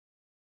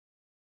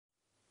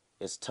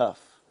it's tough.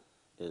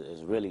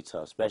 It's really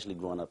tough, especially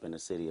growing up in the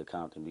city of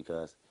Compton,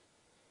 because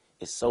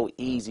it's so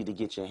easy to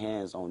get your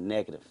hands on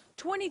negative.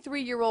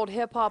 23-year-old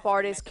hip-hop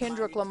artist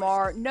Kendrick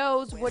Lamar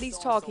knows what he's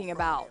talking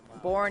about.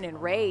 Born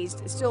and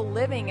raised, still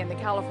living in the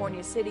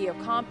California city of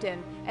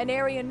Compton, an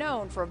area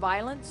known for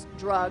violence,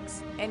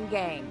 drugs, and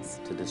gangs.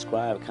 To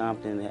describe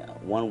Compton,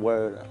 one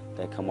word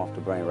that come off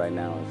the brain right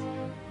now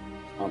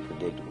is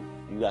unpredictable.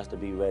 You got to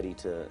be ready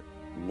to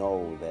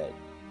know that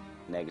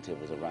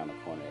negative is around the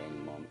corner at any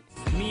moment.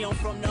 Me, I'm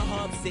from the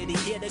hub city,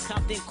 yeah, the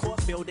Compton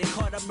court building.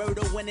 Caught a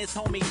murder when his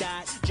homie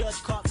died. Judge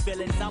caught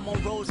feelings, I'm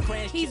on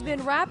Rosecrans. He's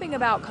been rapping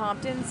about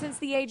Compton since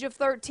the age of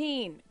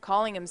 13,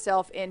 calling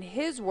himself, in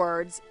his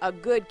words, a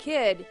good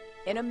kid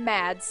in a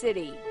mad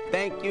city.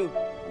 Thank you.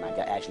 When I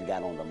actually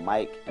got on the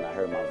mic and I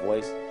heard my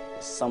voice,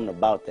 there's something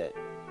about that.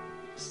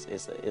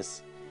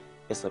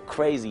 It's a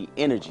crazy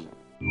energy.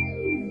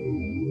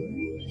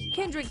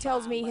 Kendrick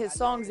tells me his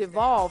songs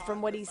evolve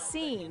from what he's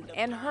seen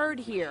and heard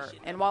here.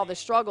 And while the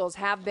struggles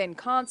have been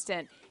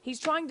constant, he's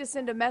trying to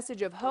send a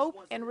message of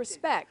hope and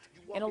respect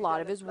in a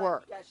lot of his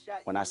work.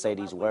 When I say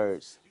these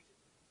words,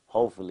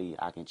 hopefully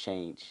I can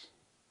change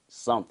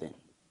something,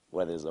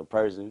 whether it's a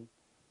person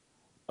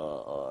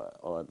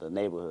or the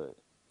neighborhood.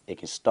 It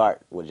can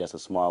start with just a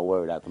small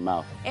word out the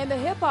mouth. And the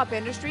hip-hop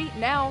industry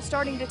now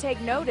starting to take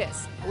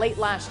notice. Late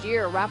last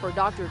year, rapper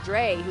Dr.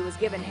 Dre, who was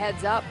given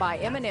heads up by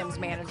Eminem's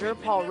manager,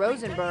 Paul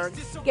Rosenberg,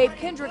 gave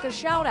Kendrick a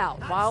shout-out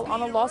while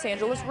on a Los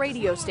Angeles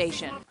radio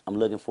station. I'm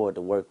looking forward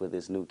to work with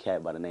this new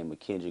cat by the name of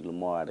Kendrick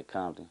Lamar out of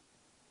Compton.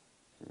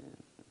 And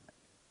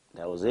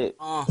that was it.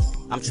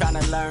 I'm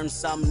trying to learn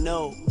something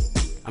new.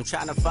 I'm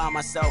trying to find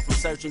myself. I'm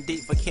searching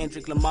deep for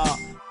Kendrick Lamar.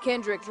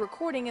 Kendrick's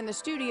recording in the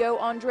studio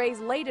on Dre's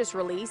latest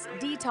release,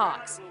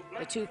 Detox.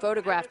 The two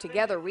photographed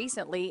together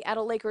recently at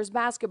a Lakers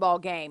basketball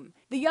game.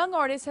 The young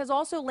artist has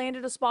also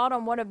landed a spot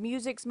on one of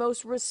music's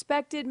most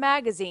respected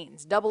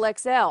magazines,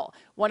 XXL,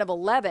 one of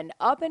 11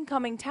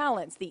 up-and-coming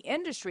talents the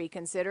industry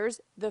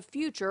considers the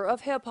future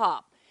of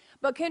hip-hop.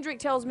 But Kendrick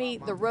tells me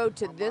the road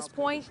to this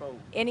point,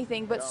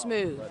 anything but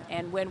smooth.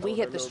 And when we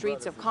hit the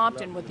streets of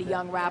Compton with the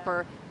young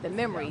rapper, the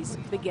memories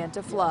begin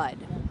to flood.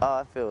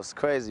 Oh, it feels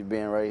crazy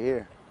being right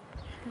here,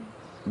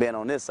 being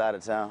on this side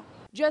of town.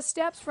 Just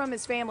steps from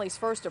his family's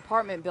first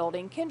apartment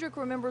building, Kendrick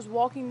remembers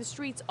walking the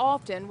streets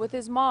often with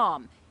his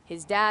mom,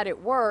 his dad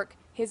at work,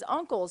 his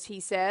uncles, he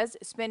says,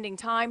 spending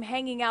time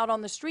hanging out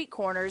on the street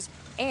corners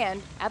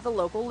and at the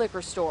local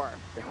liquor store.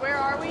 Where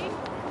are we?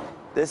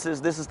 This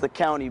is the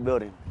county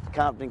building.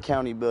 Compton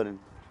County Building,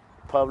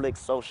 Public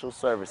Social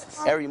Services.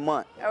 Every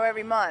month. Oh,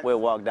 every month. We'll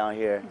walk down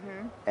here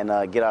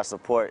and get our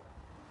support,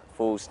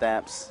 food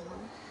stamps,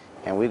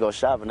 and we go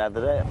shopping after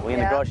that. We in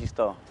the grocery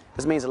store.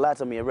 This means a lot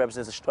to me. It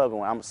represents a struggle.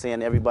 When I'm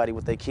seeing everybody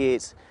with their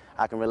kids,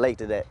 I can relate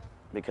to that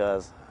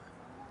because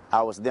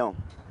I was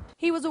them.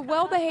 He was a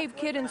well-behaved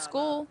kid in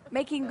school,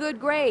 making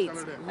good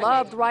grades,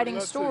 loved writing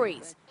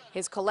stories.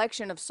 His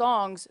collection of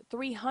songs,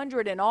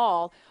 300 in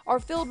all, are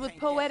filled with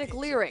poetic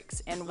lyrics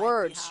and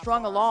words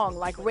strung along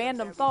like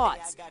random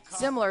thoughts,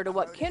 similar to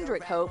what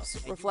Kendrick hopes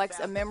reflects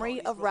a memory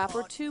of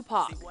rapper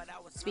Tupac.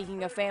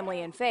 Speaking of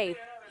family and faith,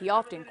 he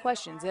often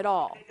questions it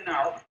all.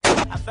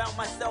 I found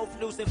myself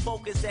losing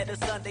focus at a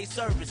Sunday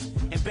service.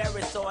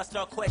 Embarrassed, so I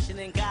start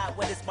questioning God,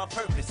 what is my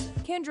purpose?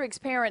 Kendrick's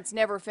parents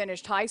never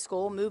finished high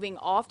school, moving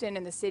often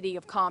in the city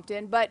of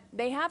Compton, but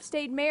they have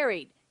stayed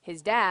married.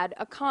 His dad,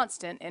 a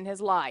constant in his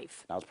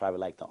life. I was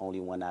probably like the only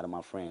one out of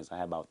my friends. I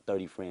had about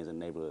 30 friends in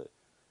the neighborhood.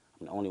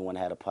 I'm the only one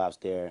that had a pops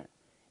there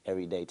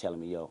every day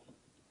telling me, yo,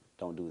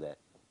 don't do that.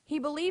 He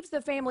believes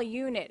the family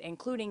unit,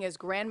 including his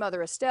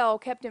grandmother Estelle,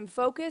 kept him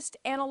focused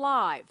and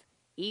alive.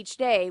 Each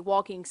day,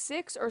 walking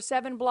 6 or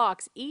 7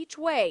 blocks each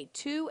way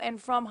to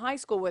and from high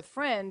school with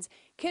friends,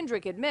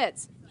 Kendrick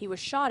admits he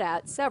was shot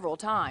at several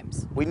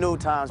times. We knew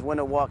times when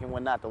to walk and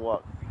when not to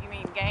walk. You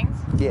mean gangs?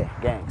 Yeah,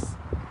 gangs.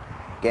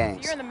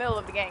 Gangs. So you're in the middle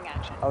of the gang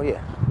action. Oh yeah,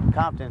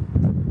 Compton.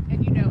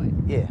 And you know it?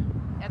 Yeah.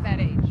 At that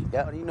age?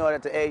 Yeah, you know it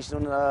at the age,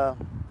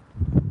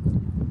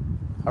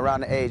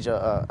 around the age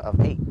of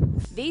 8.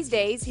 These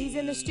days, he's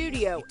in the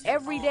studio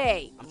every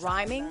day,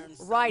 rhyming,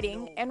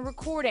 writing, and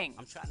recording.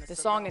 The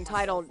song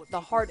entitled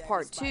The Heart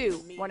Part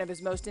 2, one of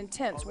his most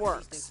intense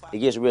works. It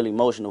gets really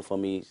emotional for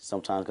me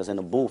sometimes because in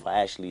the booth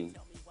I actually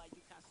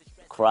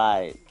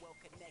cried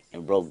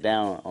and broke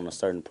down on a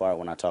certain part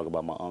when I talk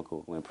about my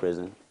uncle who in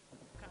prison,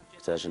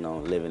 touching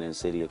on living in the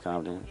city of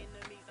Compton,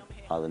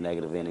 all the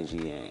negative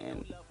energy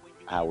and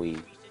how we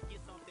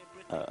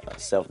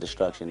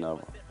self-destruction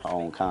of our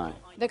own kind.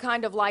 The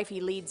kind of life he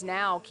leads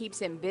now keeps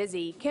him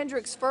busy.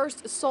 Kendrick's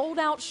first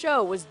sold-out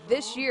show was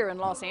this year in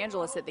Los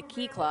Angeles at the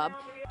Key Club.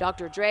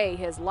 Dr. Dre,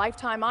 his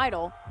lifetime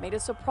idol, made a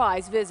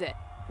surprise visit.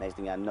 Next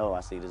thing I know,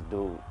 I see this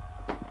dude,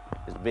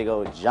 this big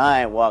old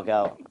giant walk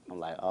out. I'm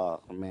like,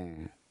 oh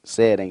man,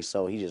 say it ain't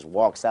so. He just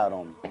walks out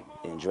on me.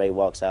 And Dre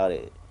walks out.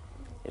 It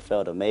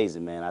felt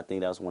amazing, man. I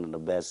think that was one of the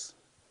best,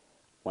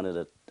 one of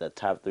the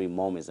top 3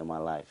 moments in my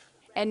life.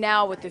 And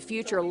now with the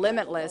future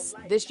limitless,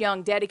 this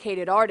young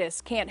dedicated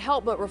artist can't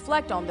help but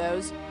reflect on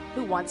those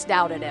who once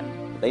doubted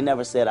him. They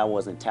never said I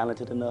wasn't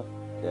talented enough.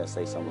 they'll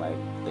say something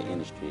like, the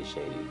industry is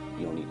shady,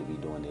 you don't need to be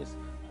doing this.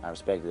 I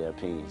respect their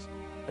opinions,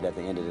 but at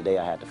the end of the day,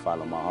 I had to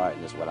follow my heart,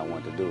 and that's what I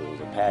wanted to do. It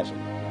was a passion.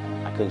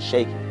 I couldn't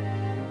shake it,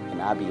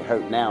 and I'd be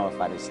hurt now if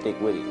I didn't stick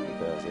with it,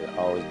 because it'd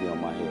always be on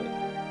my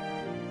head.